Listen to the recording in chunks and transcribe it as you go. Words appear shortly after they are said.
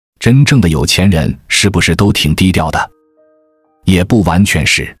真正的有钱人是不是都挺低调的？也不完全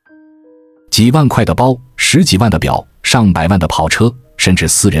是。几万块的包，十几万的表，上百万的跑车，甚至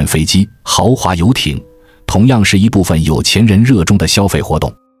私人飞机、豪华游艇，同样是一部分有钱人热衷的消费活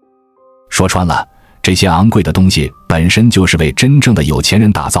动。说穿了，这些昂贵的东西本身就是为真正的有钱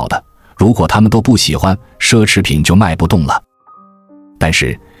人打造的，如果他们都不喜欢，奢侈品就卖不动了。但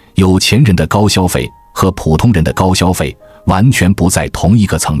是，有钱人的高消费和普通人的高消费完全不在同一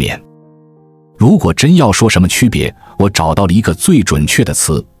个层面。如果真要说什么区别，我找到了一个最准确的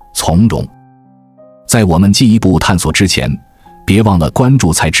词：从容。在我们进一步探索之前，别忘了关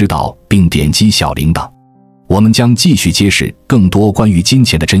注才知道并点击小铃铛。我们将继续揭示更多关于金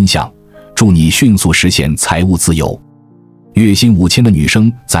钱的真相，助你迅速实现财务自由。月薪5000的女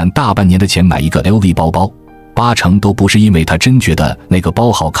生攒大半年的钱买一个 LV 包包，80%都不是因为她真觉得那个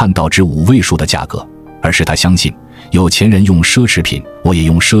包好看到值5位数的价格，而是她相信有钱人用奢侈品，我也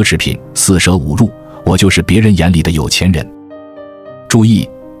用奢侈品，4舍5入，我就是别人眼里的有钱人。注意，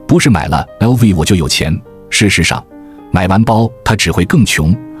不是买了 LV 我就有钱，事实上，买完包他只会更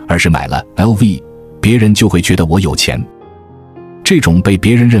穷，而是买了 LV， 别人就会觉得我有钱。这种被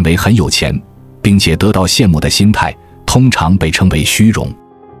别人认为很有钱，并且得到羡慕的心态，通常被称为虚荣。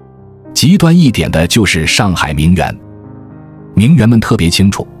极端一点的就是上海名媛，名媛们特别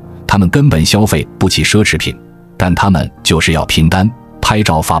清楚，他们根本消费不起奢侈品，但他们就是要拼单、拍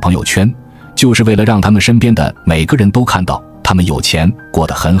照发朋友圈，就是为了让他们身边的每个人都看到他们有钱，过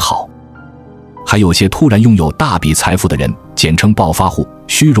得很好。还有些突然拥有大笔财富的人，简称暴发户，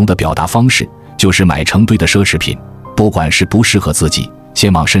虚荣的表达方式就是买成堆的奢侈品，不管是不适合自己，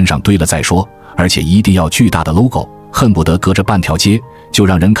先往身上堆了再说，而且一定要巨大的 logo， 恨不得隔着半条街就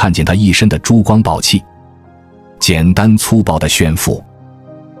让人看见他一身的珠光宝气。简单粗暴的炫富。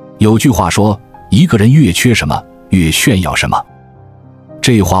有句话说，一个人越缺什么，越炫耀什么。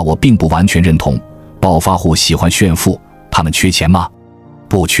这话我并不完全认同。暴发户喜欢炫富，他们缺钱吗？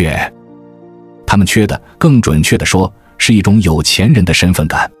不缺。他们缺的，更准确地说，是一种有钱人的身份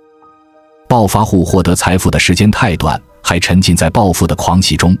感。暴发户获得财富的时间太短，还沉浸在暴富的狂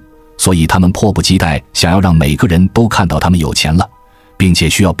喜中，所以他们迫不及待想要让每个人都看到他们有钱了，并且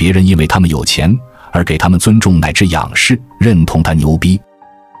需要别人因为他们有钱而给他们尊重乃至仰视，认同他牛逼。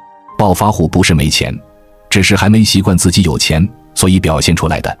暴发户不是没钱，只是还没习惯自己有钱，所以表现出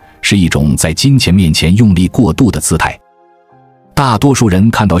来的是一种在金钱面前用力过度的姿态。大多数人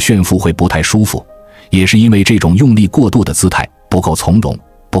看到炫富会不太舒服，也是因为这种用力过度的姿态不够从容，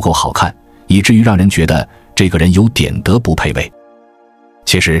不够好看，以至于让人觉得这个人有点德不配位。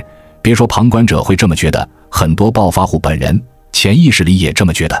其实别说旁观者会这么觉得，很多暴发户本人潜意识里也这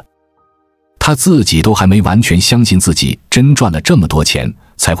么觉得。他自己都还没完全相信自己真赚了这么多钱，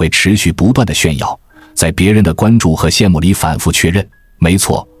才会持续不断的炫耀，在别人的关注和羡慕里反复确认，没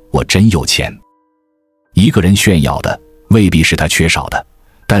错，我真有钱。一个人炫耀的未必是他缺少的，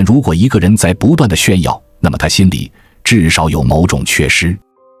但如果一个人在不断的炫耀，那么他心里至少有某种缺失。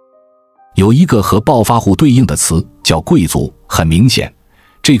有一个和暴发户对应的词叫贵族，很明显，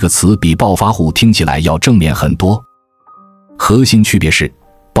这个词比暴发户听起来要正面很多。核心区别是，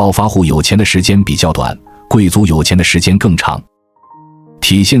暴发户有钱的时间比较短，贵族有钱的时间更长。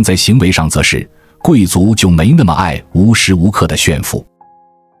体现在行为上则是，贵族就没那么爱无时无刻的炫富。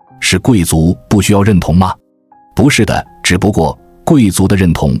是贵族不需要认同吗？不是的，只不过贵族的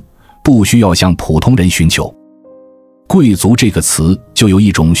认同不需要向普通人寻求。贵族这个词就有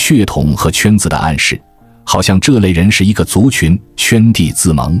一种血统和圈子的暗示，好像这类人是一个族群，圈地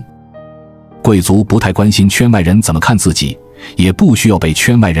自萌。贵族不太关心圈外人怎么看自己，也不需要被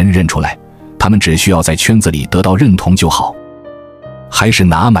圈外人认出来，他们只需要在圈子里得到认同就好。还是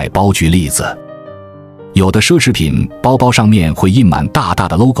拿买包举例子，有的奢侈品包包上面会印满大大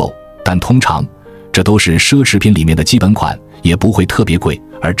的 logo， 但通常这都是奢侈品里面的基本款，也不会特别贵，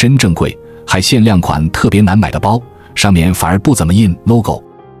而真正贵还限量款特别难买的包，上面反而不怎么印 logo。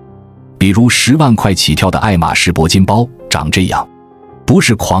 比如10万块起跳的爱马仕铂金包长这样，不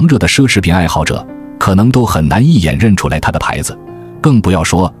是狂热的奢侈品爱好者可能都很难一眼认出来它的牌子，更不要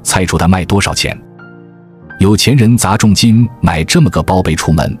说猜出它卖多少钱。有钱人砸重金买这么个包背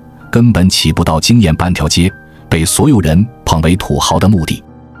出门，根本起不到惊艳半条街，被所有人捧为土豪的目的。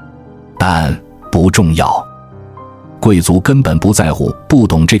但不重要，贵族根本不在乎不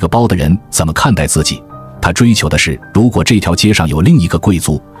懂这个包的人怎么看待自己，他追求的是，如果这条街上有另一个贵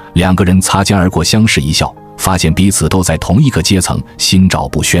族，两个人擦肩而过，相视一笑，发现彼此都在同一个阶层，心照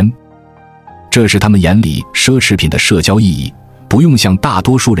不宣。这是他们眼里奢侈品的社交意义，不用向大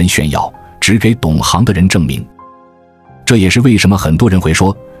多数人炫耀，只给懂行的人证明。这也是为什么很多人会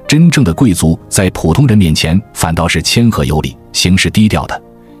说，真正的贵族在普通人面前反倒是谦和有礼，行事低调的，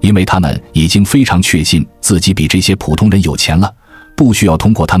因为他们已经非常确信自己比这些普通人有钱了，不需要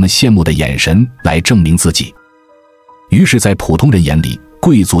通过他们羡慕的眼神来证明自己。于是在普通人眼里，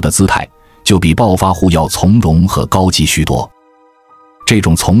贵族的姿态就比暴发户要从容和高级许多。这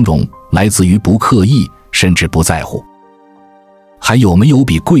种从容来自于不刻意，甚至不在乎。还有没有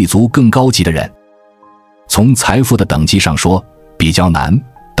比贵族更高级的人？从财富的等级上说比较难，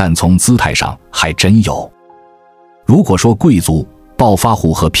但从姿态上还真有。如果说贵族、暴发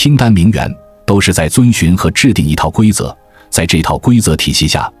户和拼单名媛都是在遵循和制定一套规则，在这套规则体系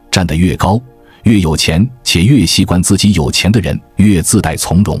下站得越高，越有钱且越习惯自己有钱的人越自带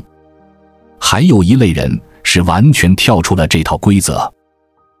从容。还有一类人是完全跳出了这套规则。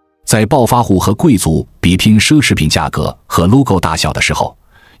在暴发户和贵族比拼奢侈品价格和 logo 大小的时候，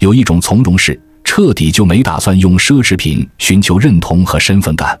有一种从容是彻底就没打算用奢侈品寻求认同和身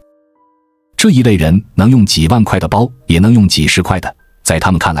份感。这一类人能用几万块的包，也能用几十块的，在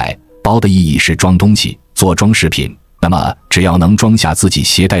他们看来，包的意义是装东西，做装饰品，那么只要能装下自己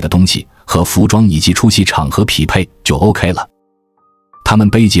携带的东西，和服装以及出席场合匹配就 OK 了。他们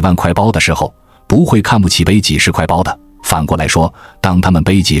背几万块包的时候，不会看不起背几十块包的，反过来说，当他们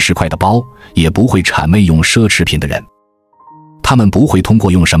背几十块的包，也不会谄媚用奢侈品的人。他们不会通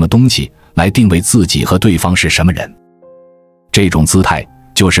过用什么东西来定位自己和对方是什么人。这种姿态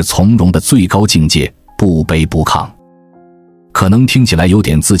就是从容的最高境界，不卑不亢。可能听起来有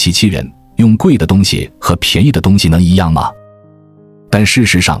点自欺欺人，用贵的东西和便宜的东西能一样吗？但事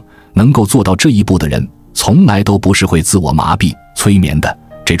实上，能够做到这一步的人，从来都不是会自我麻痹、催眠的。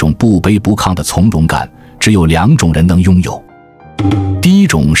这种不卑不亢的从容感，只有两种人能拥有。第一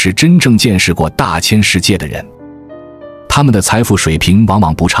种是真正见识过大千世界的人，他们的财富水平往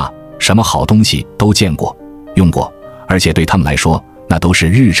往不差，什么好东西都见过、用过，而且对他们来说，那都是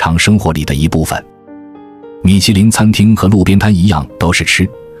日常生活里的一部分。米其林餐厅和路边摊一样都是吃，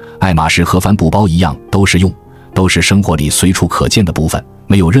爱马仕和帆布包一样都是用，都是生活里随处可见的部分，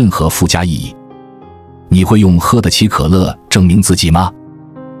没有任何附加意义。你会用喝得起可乐证明自己吗？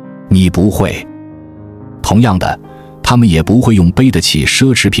你不会。同样的，他们也不会用背得起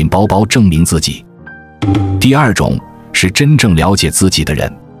奢侈品包包证明自己。第二种是真正了解自己的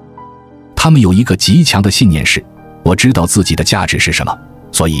人，他们有一个极强的信念是，我知道自己的价值是什么，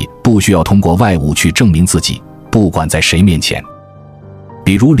所以不需要通过外物去证明自己，不管在谁面前。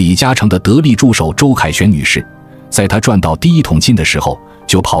比如李嘉诚的得力助手周凯旋女士，在她赚到第一桶金的时候，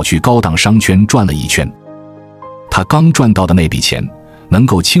就跑去高档商圈转了一圈。她刚赚到的那笔钱能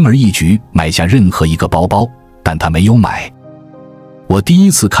够轻而易举买下任何一个包包，但她没有买。我第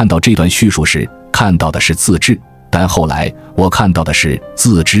一次看到这段叙述时，看到的是自制，但后来我看到的是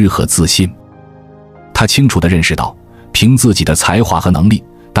自知和自信。他清楚地认识到，凭自己的才华和能力，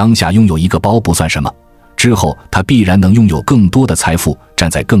当下拥有一个包不算什么，之后他必然能拥有更多的财富，站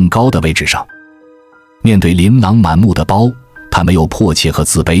在更高的位置上。面对琳琅满目的包，他没有迫切和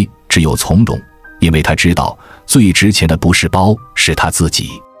自卑，只有从容，因为他知道最值钱的不是包，是他自己。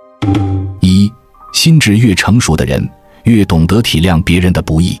心智越成熟的人，越懂得体谅别人的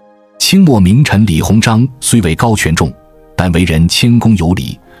不易。清末名臣李鸿章虽位高权重，但为人谦恭有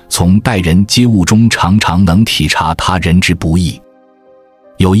礼，从待人接物中常常能体察他人之不易。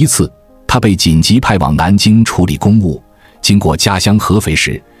有一次，他被紧急派往南京处理公务，经过家乡合肥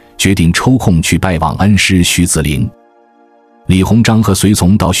时，决定抽空去拜望恩师徐子陵。李鸿章和随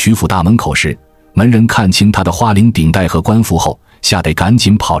从到徐府大门口时，门人看清他的花翎顶戴和官服后，吓得赶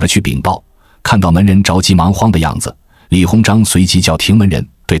紧跑着去禀报。看到门人着急忙慌的样子，李鸿章随即叫停门人，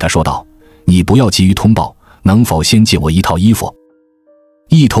对他说道：“你不要急于通报，能否先借我一套衣服？”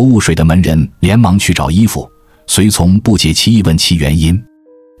一头雾水的门人连忙去找衣服，随从不解其意，问其原因。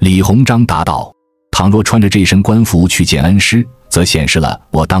李鸿章答道：“倘若穿着这身官服去见恩师，则显示了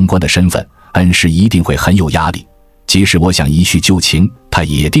我当官的身份，恩师一定会很有压力，即使我想一叙旧情，他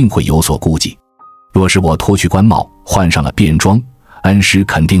也定会有所顾忌。若是我脱去官帽，换上了便装，恩师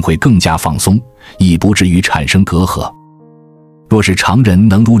肯定会更加放松，亦不至于产生隔阂。若是常人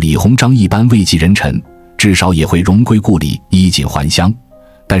能如李鸿章一般位极人臣，至少也会荣归故里，衣锦还乡。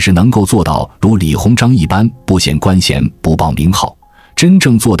但是能够做到如李鸿章一般不显官衔，不报名号，真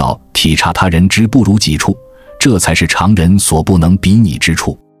正做到体察他人之不如己处，这才是常人所不能比拟之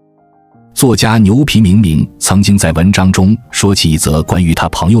处。”作家牛皮明明曾经在文章中说起一则关于他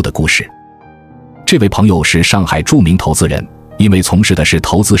朋友的故事。这位朋友是上海著名投资人，因为从事的是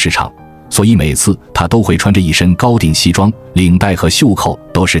投资市场，所以每次他都会穿着一身高定西装，领带和袖扣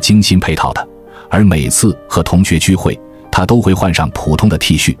都是精心配套的。而每次和同学聚会，他都会换上普通的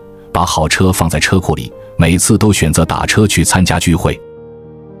T 恤，把好车放在车库里，每次都选择打车去参加聚会。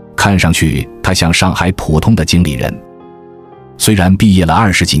看上去他像上海普通的经理人。虽然毕业了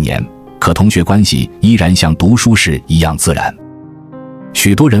20几年，可同学关系依然像读书时一样自然。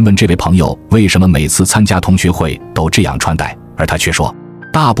许多人问这位朋友为什么每次参加同学会都这样穿戴，而他却说，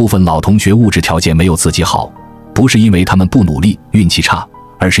大部分老同学物质条件没有自己好，不是因为他们不努力运气差，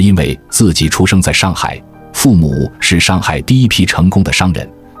而是因为自己出生在上海，父母是上海第一批成功的商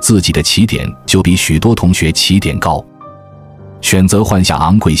人，自己的起点就比许多同学起点高。选择换下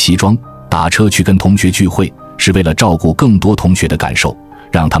昂贵西装，打车去跟同学聚会，是为了照顾更多同学的感受，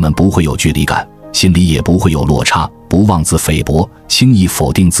让他们不会有距离感，心里也不会有落差，不妄自菲薄，轻易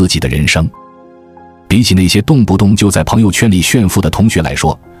否定自己的人生。比起那些动不动就在朋友圈里炫富的同学来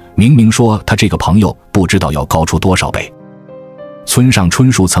说，明明说他这个朋友不知道要高出多少倍。村上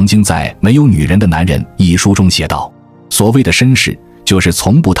春树曾经在《没有女人的男人》一书中写道，所谓的绅士，就是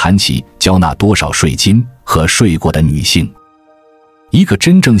从不谈起交纳多少税金和睡过的女性。一个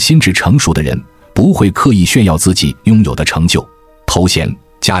真正心智成熟的人，不会刻意炫耀自己拥有的成就、头衔、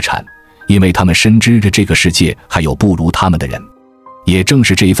家产，因为他们深知着这个世界还有不如他们的人。也正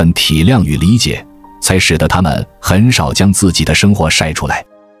是这一份体谅与理解，才使得他们很少将自己的生活晒出来。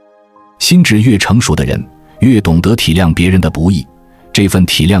心智越成熟的人，越懂得体谅别人的不易，这份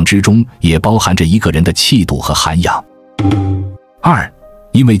体谅之中也包含着一个人的气度和涵养。2.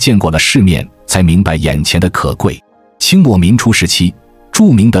 因为见过了世面，才明白眼前的可贵。清末民初时期，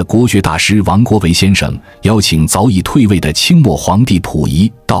著名的国学大师王国维先生邀请早已退位的清末皇帝溥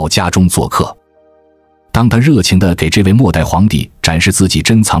仪到家中做客。当他热情地给这位末代皇帝展示自己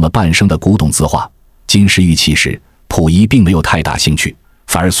珍藏了半生的古董字画、金石玉器时，溥仪并没有太大兴趣，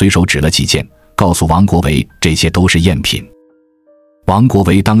反而随手指了几件，告诉王国维这些都是赝品。王国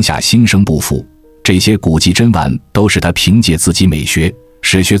维当下心生不服，这些古籍珍玩都是他凭借自己美学、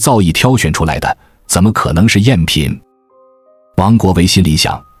史学造诣挑选出来的，怎么可能是赝品？王国维心里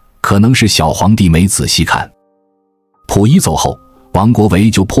想，可能是小皇帝没仔细看。溥仪走后，王国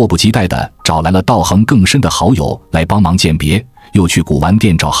维就迫不及待地找来了道行更深的好友来帮忙鉴别，又去古玩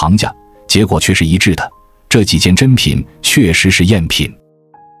店找行家，结果却是一致的，这几件真品确实是赝品。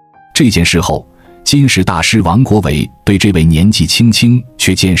这件事后，金石大师王国维对这位年纪轻轻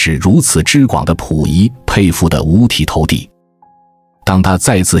却见识如此之广的溥仪佩服得五体投地。当他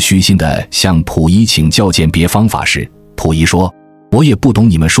再次虚心地向溥仪请教鉴别方法时，溥仪说，我也不懂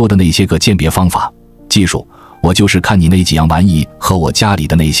你们说的那些个鉴别方法技术，我就是看你那几样玩意和我家里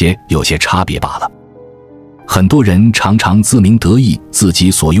的那些有些差别罢了。很多人常常自鸣得意自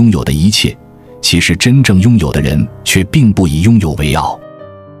己所拥有的一切，其实真正拥有的人却并不以拥有为傲。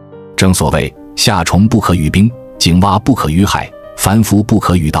正所谓夏虫不可语冰，井蛙不可语海，凡夫不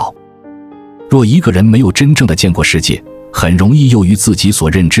可语道。若一个人没有真正的见过世界，很容易囿于自己所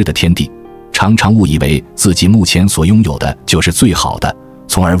认知的天地，常常误以为自己目前所拥有的就是最好的，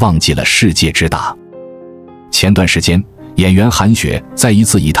从而忘记了世界之大。前段时间，演员韩雪再一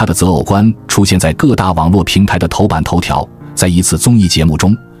次以她的择偶观出现在各大网络平台的头版头条。在一次综艺节目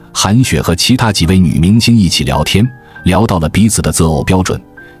中，韩雪和其他几位女明星一起聊天，聊到了彼此的择偶标准，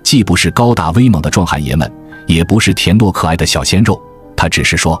既不是高大威猛的壮汉爷们，也不是甜糯可爱的小鲜肉，她只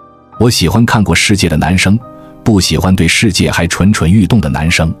是说，我喜欢看过世界的男生，不喜欢对世界还蠢蠢欲动的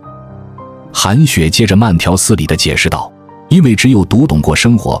男生。韩雪接着慢条斯理地解释道，因为只有读懂过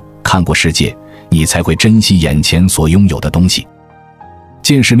生活，看过世界，你才会珍惜眼前所拥有的东西。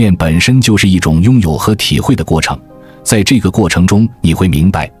见世面本身就是一种拥有和体会的过程，在这个过程中，你会明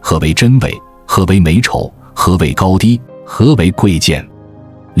白何为真伪，何为美丑，何为高低，何为贵贱。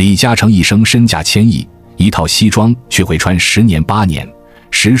李嘉诚一生身价1000亿，一套西装却会穿10年8年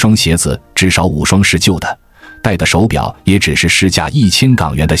，10双鞋子至少5双是旧的，戴的手表也只是市价1000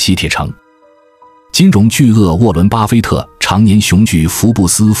港元的西铁城。金融巨鳄沃伦·巴菲特常年雄踞福布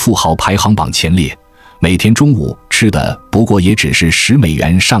斯富豪排行榜前列，每天中午吃的不过也只是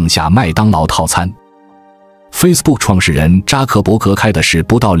$10上下麦当劳套餐。Facebook 创始人扎克伯格开的是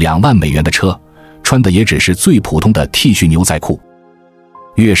不到$2万的车，穿的也只是最普通的 T 恤牛仔裤。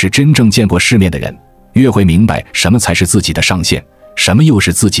越是真正见过世面的人，越会明白什么才是自己的上限，什么又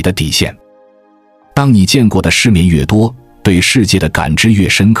是自己的底线。当你见过的世面越多，对世界的感知越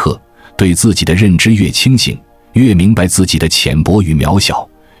深刻，对自己的认知越清醒，越明白自己的浅薄与渺小，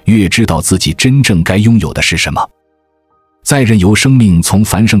越知道自己真正该拥有的是什么。在任由生命从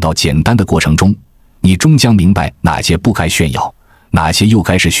繁盛到简单的过程中，你终将明白哪些不该炫耀，哪些又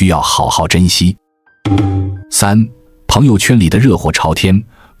该是需要好好珍惜。3. 朋友圈里的热火朝天，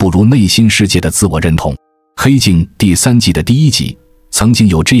不如内心世界的自我认同。黑镜第3季的第1集曾经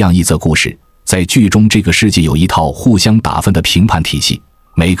有这样一则故事，在剧中这个世界有一套互相打分的评判体系，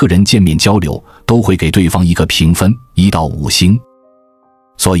每个人见面交流都会给对方一个评分，1到5星。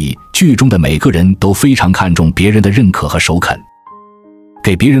所以剧中的每个人都非常看重别人的认可和首肯，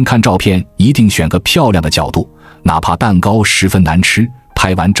给别人看照片一定选个漂亮的角度，哪怕蛋糕十分难吃，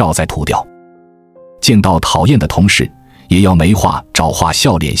拍完照再涂掉。见到讨厌的同事，也要没话找话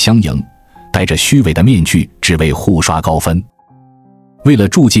笑脸相迎，戴着虚伪的面具，只为互刷高分。为了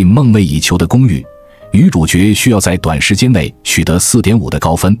住进梦寐以求的公寓，女主角需要在短时间内取得 4.5 的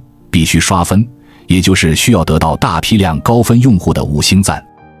高分，必须刷分，也就是需要得到大批量高分用户的5星赞。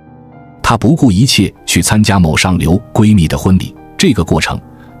她不顾一切去参加某上流闺蜜的婚礼，这个过程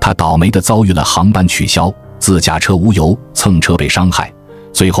她倒霉地遭遇了航班取消、自驾车无油、蹭车被伤害，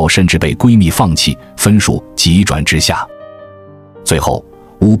最后甚至被闺蜜放弃，分数急转直下。最后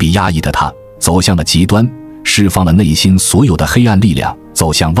无比压抑的她走向了极端，释放了内心所有的黑暗力量，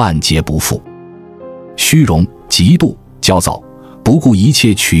走向万劫不复。虚荣、嫉妒、焦躁，不顾一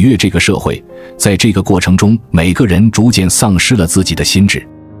切取悦这个社会，在这个过程中，每个人逐渐丧失了自己的心智。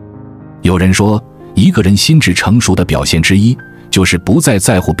有人说，一个人心智成熟的表现之一，就是不再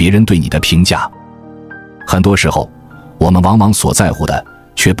在乎别人对你的评价。很多时候，我们往往所在乎的，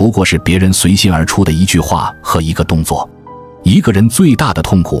却不过是别人随心而出的一句话和一个动作。一个人最大的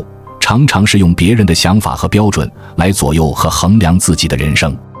痛苦，常常是用别人的想法和标准来左右和衡量自己的人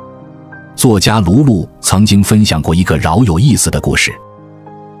生。作家卢璐曾经分享过一个饶有意思的故事。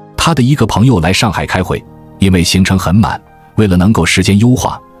他的一个朋友来上海开会，因为行程很满，为了能够时间优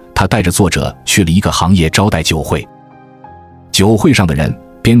化，他带着作者去了一个行业招待酒会。酒会上的人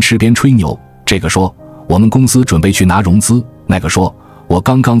边吃边吹牛，这个说我们公司准备去拿融资，那个说我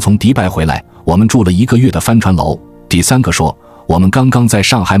刚刚从迪拜回来，我们住了1个月的帆船楼，第三个说我们刚刚在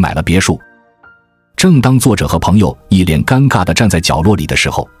上海买了别墅。正当作者和朋友一脸尴尬地站在角落里的时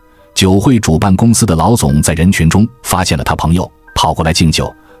候，酒会主办公司的老总在人群中发现了他朋友，跑过来敬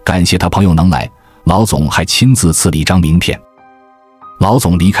酒，感谢他朋友能来，老总还亲自赐了一张名片。老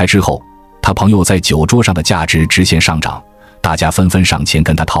总离开之后，他朋友在酒桌上的价值直线上涨，大家纷纷上前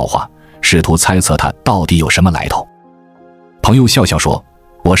跟他套话，试图猜测他到底有什么来头。朋友笑笑说，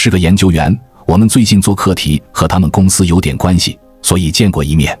我是个研究员，我们最近做课题和他们公司有点关系，所以见过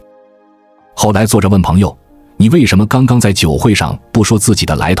一面。后来作者问朋友，你为什么刚刚在酒会上不说自己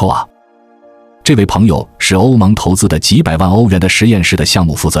的来头啊？这位朋友是欧盟投资的几百万欧元的实验室的项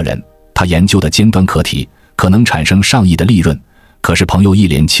目负责人，他研究的尖端课题可能产生上亿的利润，可是朋友一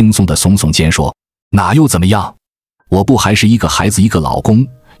脸轻松地耸耸肩说，哪又怎么样，我不还是一个孩子一个老公，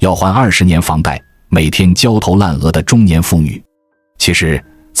要还20年房贷，每天焦头烂额的中年妇女。其实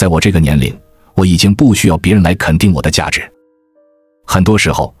在我这个年龄，我已经不需要别人来肯定我的价值。很多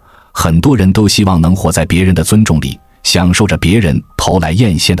时候，很多人都希望能活在别人的尊重里，享受着别人投来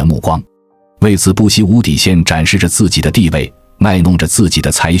艳羡的目光，为此不惜无底线展示着自己的地位，卖弄着自己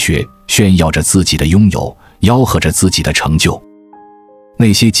的才学，炫耀着自己的拥有，吆喝着自己的成就。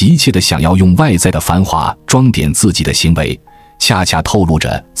那些急切地想要用外在的繁华装点自己的行为，恰恰透露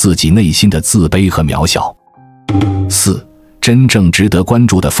着自己内心的自卑和渺小。4. 真正值得关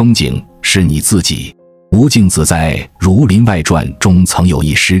注的风景是你自己。吴敬梓在《儒林外传》中曾有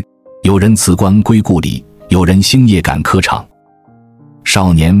一诗，有人辞官归故里，有人星夜赶科场。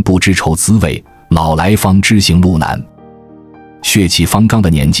少年不知愁滋味，老来方知行路难。血气方刚的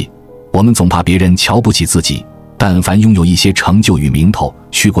年纪，我们总怕别人瞧不起自己，但凡拥有一些成就与名头，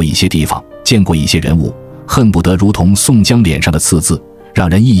去过一些地方，见过一些人物，恨不得如同宋江脸上的刺字，让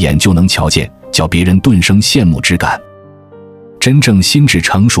人一眼就能瞧见，叫别人顿生羡慕之感。真正心智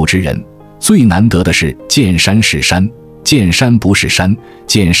成熟之人，最难得的是见山是山，见山不是山，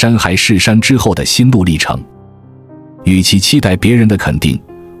见山还是山之后的心路历程。与其期待别人的肯定，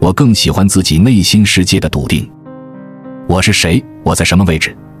我更喜欢自己内心世界的笃定。我是谁？我在什么位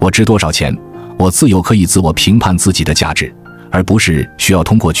置？我值多少钱？我自有可以自我评判自己的价值，而不是需要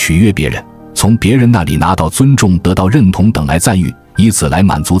通过取悦别人，从别人那里拿到尊重，得到认同等来赞誉，以此来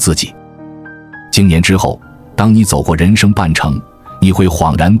满足自己。经年之后，当你走过人生半程，你会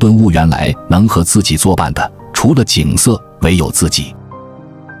恍然顿悟，原来能和自己作伴的，除了景色，唯有自己。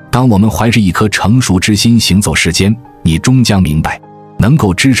当我们怀着一颗成熟之心行走世间，你终将明白，能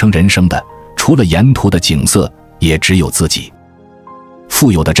够支撑人生的，除了沿途的景色，也只有自己。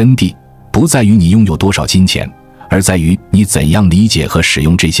富有的真谛，不在于你拥有多少金钱，而在于你怎样理解和使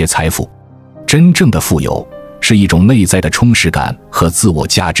用这些财富。真正的富有，是一种内在的充实感和自我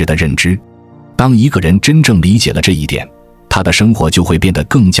价值的认知。当一个人真正理解了这一点，他的生活就会变得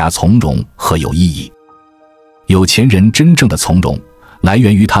更加从容和有意义。有钱人真正的从容，来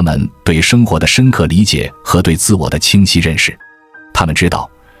源于他们对生活的深刻理解和对自我的清晰认识。他们知道，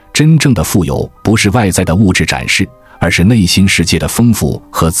真正的富有不是外在的物质展示，而是内心世界的丰富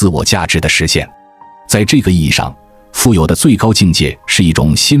和自我价值的实现。在这个意义上，富有的最高境界是一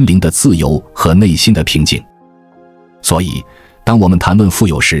种心灵的自由和内心的平静。所以，当我们谈论富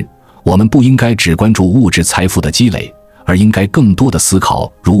有时，我们不应该只关注物质财富的积累，而应该更多的思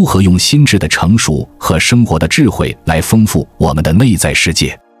考如何用心智的成熟和生活的智慧来丰富我们的内在世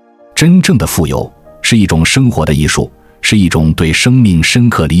界。真正的富有是一种生活的艺术，是一种对生命深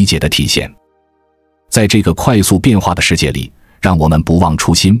刻理解的体现。在这个快速变化的世界里，让我们不忘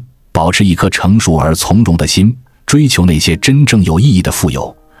初心，保持一颗成熟而从容的心，追求那些真正有意义的富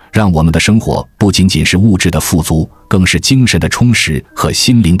有，让我们的生活不仅仅是物质的富足，更是精神的充实和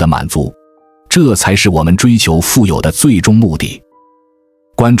心灵的满足。这才是我们追求富有的最终目的。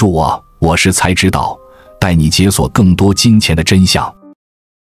关注我，我是才知道，带你解锁更多金钱的真相。